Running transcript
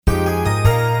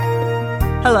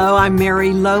Hello, I'm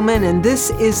Mary Lowman, and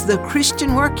this is The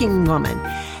Christian Working Woman.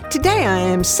 Today I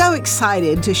am so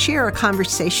excited to share a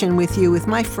conversation with you with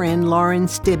my friend Lauren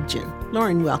Stibgen.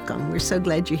 Lauren, welcome. We're so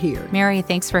glad you're here. Mary,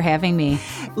 thanks for having me.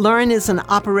 Lauren is an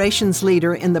operations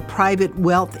leader in the private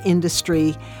wealth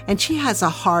industry, and she has a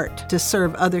heart to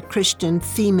serve other Christian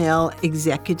female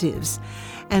executives.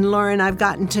 And Lauren, I've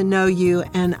gotten to know you,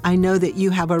 and I know that you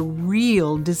have a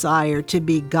real desire to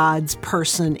be God's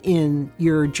person in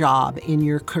your job, in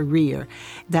your career.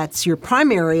 That's your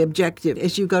primary objective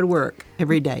as you go to work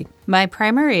every day. My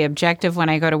primary objective when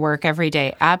I go to work every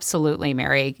day, absolutely,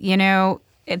 Mary. You know,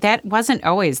 that wasn't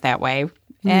always that way.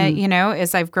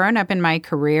 As I've grown up in my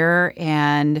career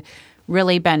and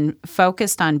really been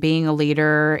focused on being a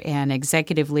leader and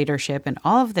executive leadership and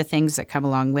all of the things that come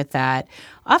along with that,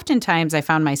 oftentimes I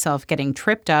found myself getting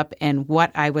tripped up in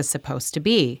what I was supposed to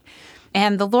be.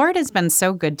 And the Lord has been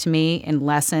so good to me in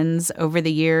lessons over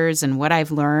the years and what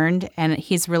I've learned, and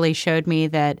He's really showed me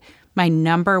that my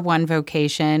number one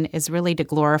vocation is really to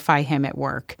glorify Him at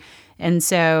work. And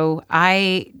so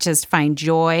I just find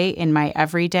joy in my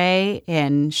everyday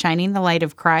in shining the light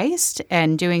of Christ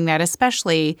and doing that,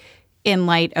 especially in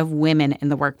light of women in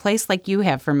the workplace like you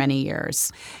have for many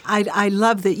years. I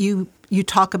love that you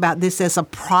talk about this as a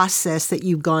process that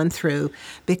you've gone through,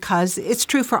 because it's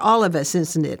true for all of us,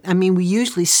 isn't it? I mean, we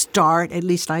usually start, at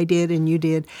least I did and you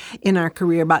did, in our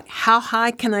career about how high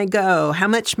can I go? How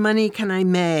much money can I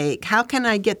make? How can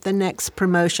I get the next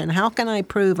promotion? How can I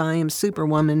prove I am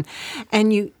Superwoman?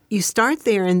 And you start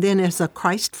there, and then as a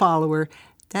Christ follower,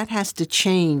 that has to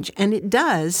change. And it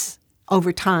does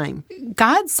over time.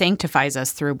 God sanctifies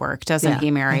us through work, doesn't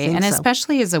He, Mary? And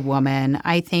especially as a woman,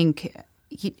 I think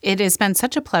it has been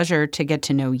such a pleasure to get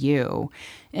to know you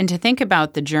and to think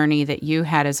about the journey that you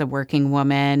had as a working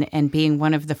woman and being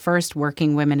one of the first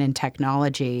working women in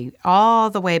technology all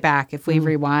the way back, if we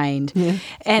rewind. Yeah,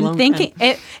 and thinking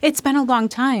it's been a long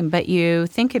time, but you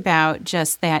think about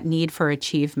just that need for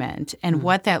achievement and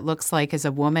what that looks like as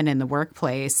a woman in the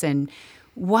workplace, and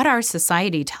what our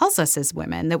society tells us as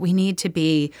women, that we need to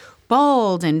be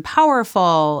bold and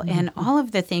powerful and all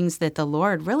of the things that the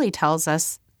Lord really tells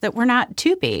us that we're not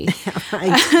to be.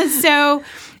 So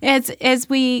as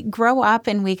we grow up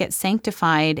and we get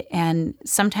sanctified, and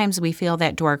sometimes we feel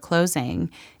that door closing,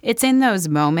 it's in those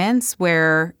moments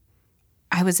where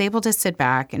I was able to sit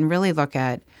back and really look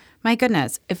at, my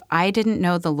goodness, if I didn't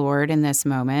know the Lord in this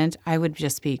moment, I would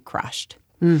just be crushed.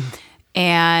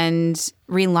 And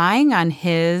relying on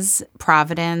His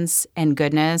providence and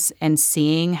goodness and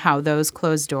seeing how those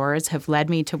closed doors have led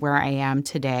me to where I am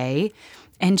today,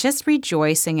 and just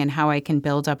rejoicing in how I can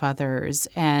build up others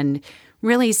and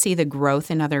really see the growth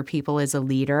in other people as a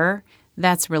leader,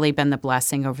 that's really been the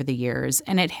blessing over the years.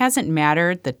 And it hasn't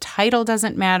mattered. The title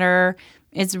doesn't matter.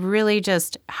 It's really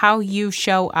just how you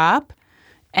show up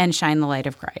and shine the light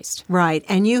of Christ. Right.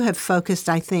 And you have focused,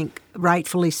 I think,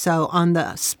 rightfully so, on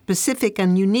the specific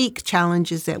and unique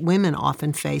challenges that women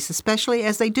often face, especially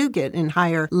as they do get in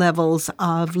higher levels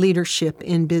of leadership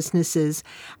in businesses.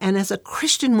 And as a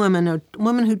Christian woman, a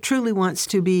woman who truly wants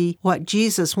to be what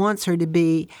Jesus wants her to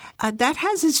be, that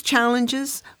has its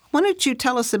challenges. Why don't you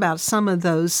tell us about some of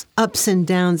those ups and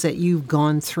downs that you've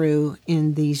gone through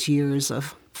in these years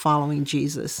of following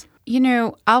Jesus? You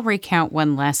know, I'll recount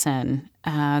one lesson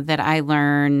that I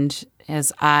learned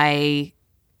as I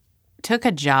took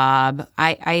a job.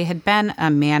 I had been a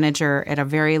manager at a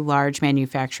very large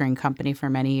manufacturing company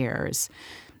for many years.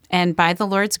 And by the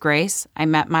Lord's grace, I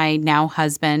met my now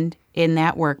husband in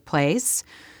that workplace.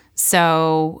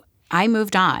 So I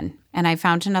moved on and I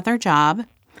found another job,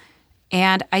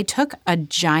 and I took a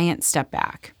giant step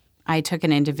back. I took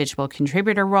an individual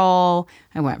contributor role.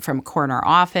 I went from a corner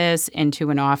office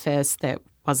into an office that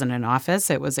wasn't an office.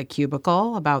 It was a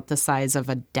cubicle about the size of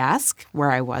a desk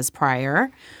where I was prior.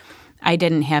 I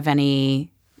didn't have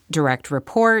any direct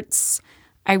reports.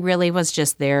 I really was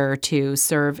just there to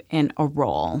serve in a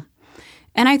role.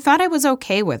 And I thought I was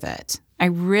okay with it. I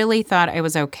really thought I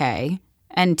was okay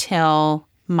until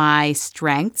my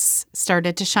strengths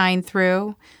started to shine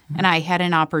through, and I had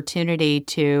an opportunity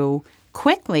to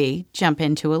quickly jump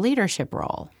into a leadership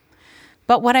role.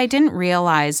 But what I didn't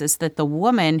realize is that the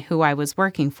woman who I was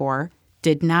working for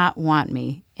did not want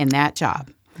me in that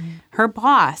job. Her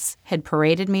boss had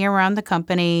paraded me around the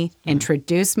company,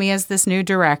 introduced me as this new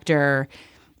director,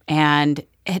 and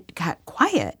it got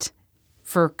quiet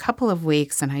for a couple of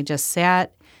weeks. And I just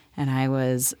sat and I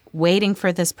was waiting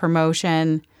for this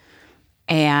promotion,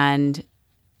 and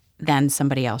then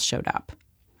somebody else showed up.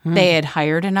 They had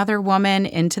hired another woman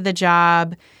into the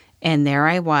job, and there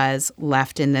I was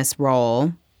left in this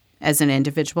role as an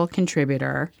individual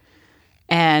contributor.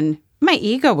 And my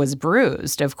ego was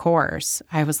bruised, of course.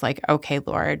 I was like, okay,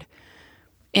 Lord.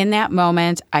 In that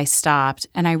moment, I stopped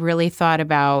and I really thought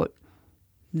about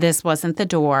this wasn't the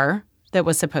door that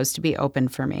was supposed to be open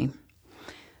for me.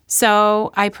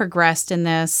 So I progressed in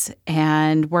this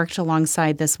and worked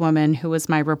alongside this woman who was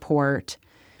my report.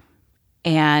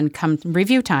 And come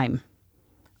review time.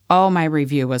 Oh, my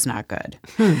review was not good.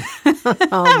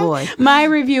 Oh, boy. My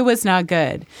review was not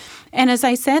good. And as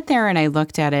I sat there and I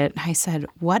looked at it, I said,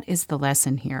 what is the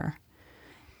lesson here?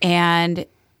 And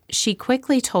she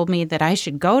quickly told me that I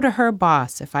should go to her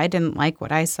boss if I didn't like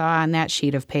what I saw on that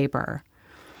sheet of paper.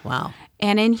 Wow.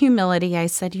 And in humility, I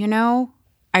said,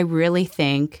 I really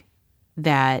think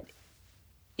that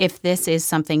if this is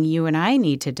something you and I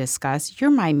need to discuss, you're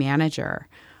my manager.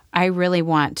 I really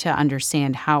want to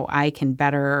understand how I can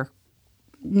better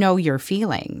know your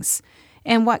feelings.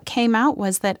 And what came out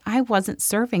was that I wasn't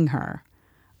serving her.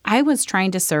 I was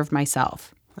trying to serve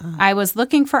myself. I was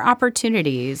looking for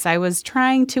opportunities. I was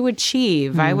trying to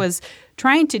achieve. I was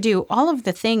trying to do all of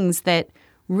the things that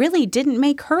really didn't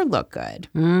make her look good.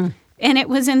 And it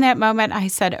was in that moment I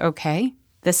said, okay,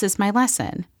 this is my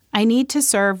lesson. I need to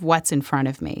serve what's in front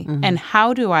of me. And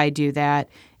how do I do that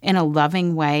in a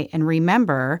loving way? And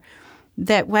remember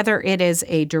that whether it is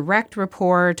a direct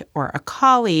report or a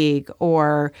colleague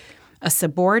or a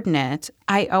subordinate,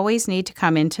 I always need to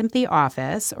come into the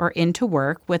office or into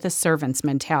work with a servant's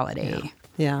mentality.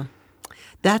 Yeah.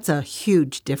 That's a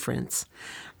huge difference.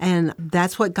 And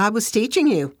that's what God was teaching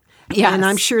you. Yes. And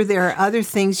I'm sure there are other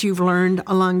things you've learned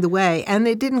along the way. And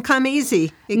it didn't come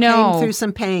easy. It came through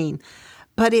some pain.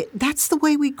 But that's the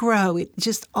way we grow. It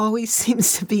just always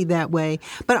seems to be that way.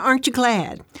 But aren't you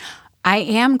glad? I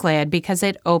am glad because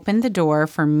it opened the door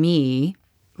for me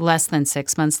less than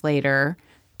 6 months later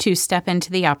to step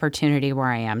into the opportunity where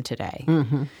I am today.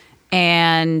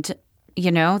 And,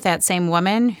 that same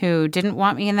woman who didn't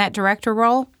want me in that director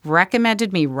role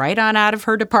recommended me right on out of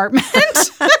her department.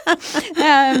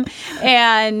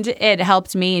 And it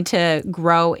helped me to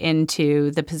grow into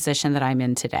the position that I'm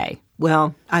in today.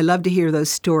 Well, I love to hear those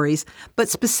stories. But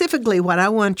specifically, what I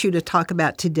want you to talk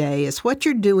about today is what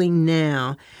you're doing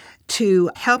now to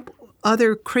help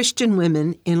other Christian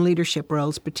women in leadership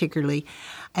roles, particularly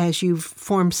as you've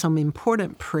formed some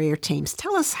important prayer teams.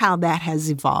 Tell us how that has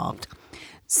evolved.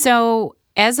 So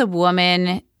as a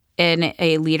woman in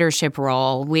a leadership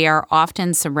role, we are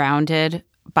often surrounded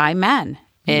by men.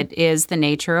 It is the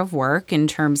nature of work in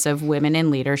terms of women in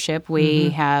leadership. We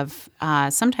have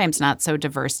sometimes not so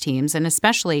diverse teams, and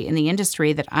especially in the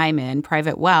industry that I'm in,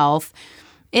 private wealth,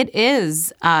 it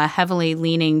is heavily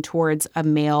leaning towards a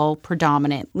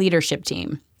male-predominant leadership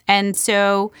team. And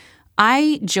so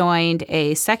I joined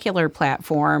a secular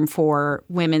platform for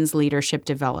women's leadership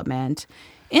development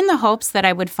in the hopes that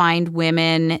I would find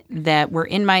women that were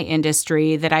in my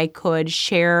industry that I could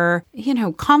share,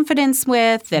 confidence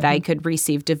with, that I could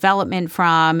receive development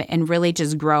from, and really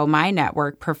just grow my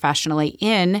network professionally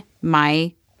in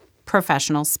my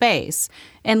professional space.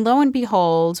 And lo and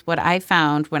behold, what I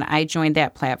found when I joined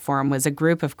that platform was a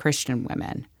group of Christian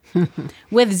women.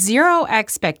 With zero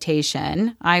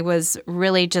expectation, I was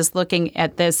really just looking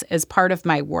at this as part of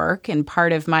my work and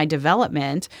part of my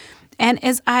development. And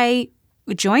as I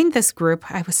joined this group,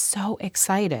 I was so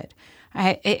excited.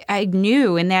 I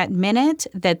knew in that minute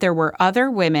that there were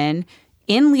other women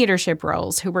in leadership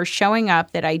roles who were showing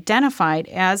up that identified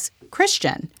as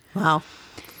Christian. Wow.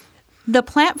 The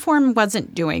platform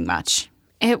wasn't doing much.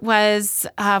 It was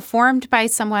formed by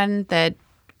someone that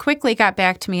quickly got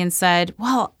back to me and said,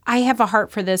 well, I have a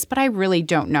heart for this, but I really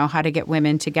don't know how to get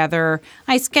women together.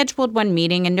 I scheduled one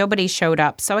meeting and nobody showed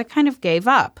up, so I kind of gave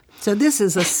up. So this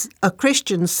is a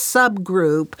Christian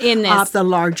subgroup of the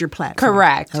larger platform.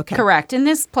 Correct. Okay. Correct. And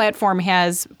this platform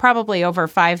has probably over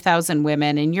 5,000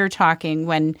 women, and you're talking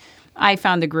when I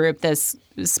found the group, this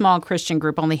small Christian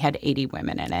group only had 80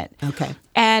 women in it. Okay.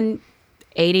 And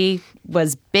 80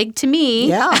 was big to me.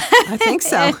 Yeah, I think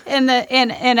so. in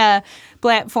a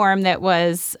platform that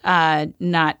was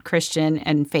not Christian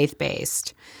and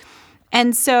faith-based.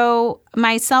 And so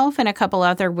myself and a couple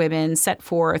other women set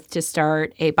forth to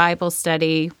start a Bible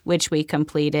study, which we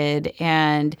completed.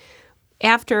 And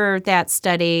after that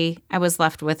study, I was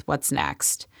left with what's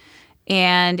next.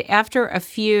 And after a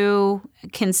few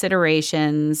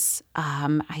considerations,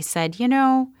 I said,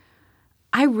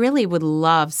 I really would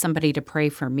love somebody to pray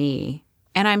for me.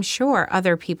 And I'm sure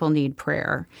other people need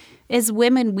prayer. As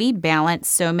women, we balance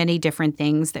so many different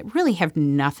things that really have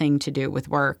nothing to do with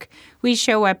work. We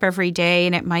show up every day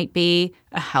and it might be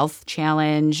a health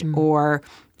challenge or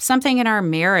something in our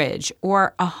marriage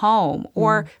or a home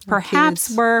or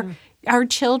perhaps we're our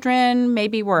children,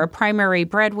 maybe we're a primary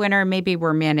breadwinner, maybe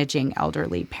we're managing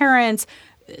elderly parents.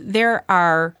 There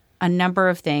are a number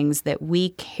of things that we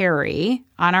carry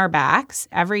on our backs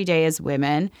every day as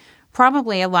women,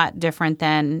 probably a lot different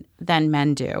than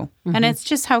men do. Mm-hmm. And it's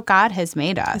just how God has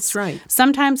made us. That's right.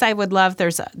 Sometimes I would love,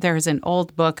 there's an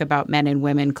old book about men and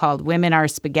women called Women Are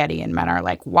Spaghetti and Men Are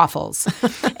Like Waffles.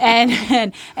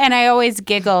 and I always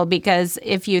giggle because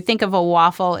if you think of a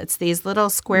waffle, it's these little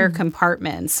square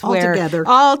compartments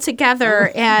all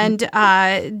together.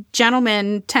 And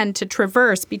gentlemen tend to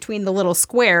traverse between the little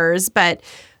squares, but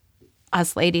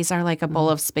us ladies are like a bowl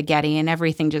of spaghetti and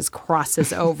everything just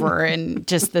crosses over and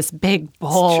just this big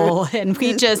bowl. And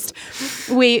we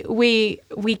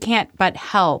can't but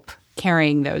help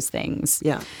carrying those things.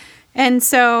 Yeah. And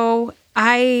so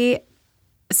I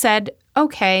said,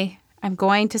 okay, I'm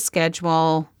going to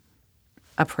schedule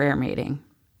a prayer meeting.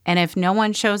 And if no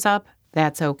one shows up,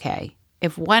 that's okay.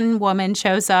 If one woman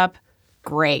shows up,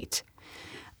 great.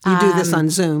 You do this on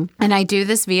Zoom. And I do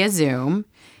this via Zoom.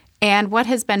 And what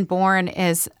has been born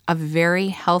is a very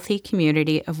healthy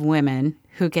community of women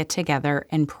who get together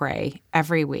and pray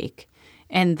every week.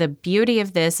 And the beauty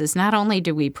of this is not only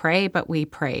do we pray, but we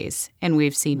praise. And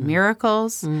we've seen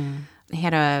miracles. I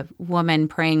had a woman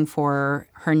praying for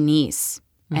her niece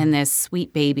and this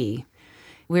sweet baby.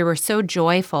 We were so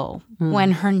joyful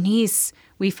when her niece,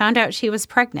 we found out she was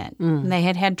pregnant. And they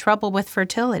had had trouble with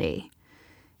fertility.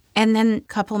 And then a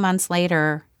couple months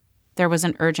later, there was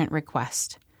an urgent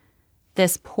request.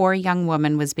 This poor young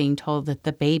woman was being told that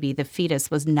the baby, the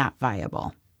fetus, was not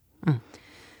viable.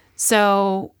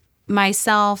 So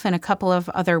myself and a couple of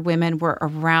other women were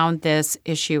around this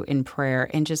issue in prayer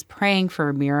and just praying for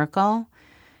a miracle.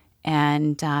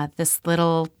 And this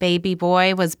little baby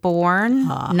boy was born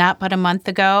not but a month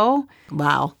ago.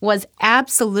 Wow. Was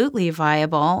absolutely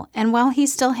viable. And while he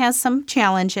still has some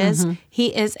challenges,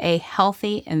 he is a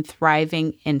healthy and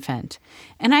thriving infant.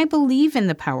 And I believe in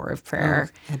the power of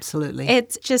prayer. Oh, absolutely.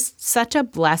 It's just such a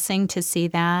blessing to see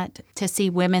that, to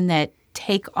see women that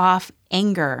take off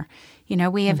anger. You know,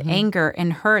 we have anger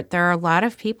and hurt. There are a lot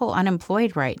of people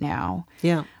unemployed right now.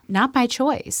 Yeah. Not by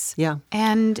choice. Yeah.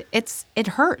 And it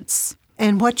hurts.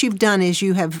 And what you've done is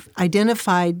you have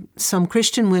identified some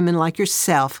Christian women like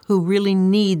yourself who really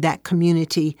need that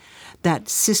community, that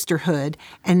sisterhood,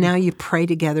 and now you pray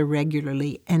together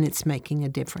regularly, and it's making a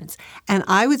difference. And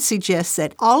I would suggest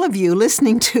that all of you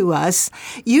listening to us,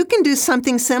 you can do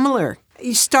something similar.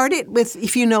 You start it with,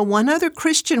 if you know one other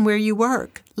Christian where you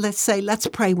work, let's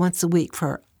pray once a week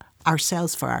for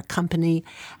ourselves, for our company.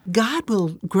 God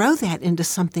will grow that into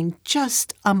something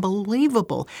just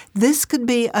unbelievable. This could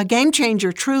be a game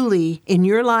changer truly in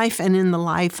your life and in the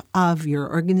life of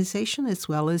your organization as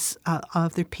well as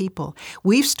other people.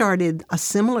 We've started a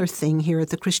similar thing here at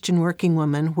the Christian Working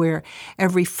Woman where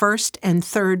every first and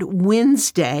third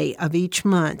Wednesday of each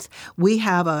month, we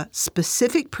have a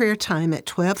specific prayer time at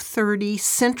 12:30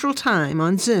 Central Time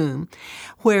on Zoom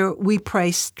where we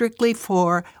pray strictly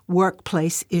for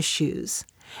workplace issues.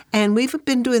 And we've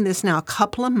been doing this now a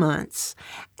couple of months,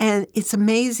 and it's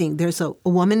amazing. There's a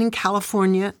woman in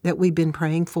California that we've been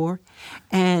praying for,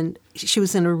 and she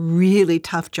was in a really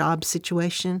tough job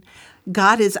situation.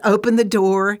 God has opened the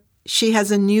door. She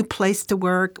has a new place to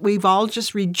work. We've all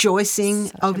just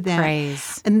rejoicing over that.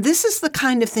 Praise. And this is the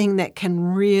kind of thing that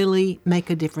can really make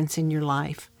a difference in your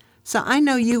life. So I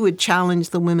know you would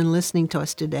challenge the women listening to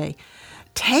us today.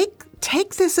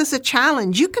 Take this as a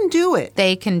challenge. You can do it.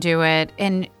 They can do it.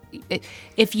 And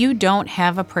if you don't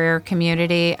have a prayer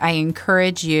community, I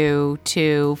encourage you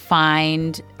to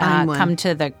come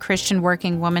to the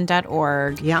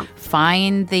christianworkingwoman.org,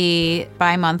 find the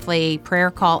bi-monthly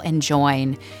prayer call and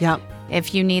join. Yep.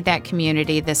 If you need that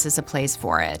community, this is a place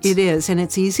for it. It is, and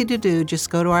it's easy to do. Just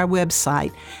go to our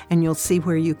website, and you'll see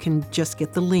where you can just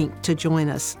get the link to join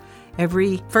us.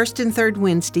 Every first and third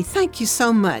Wednesday. Thank you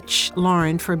so much,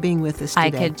 Lauren, for being with us today.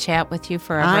 I could chat with you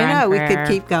forever. I know, we could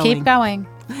keep going. Keep going.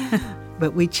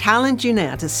 But we challenge you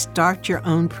now to start your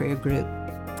own prayer group.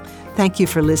 Thank you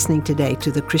for listening today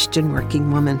to The Christian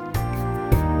Working Woman.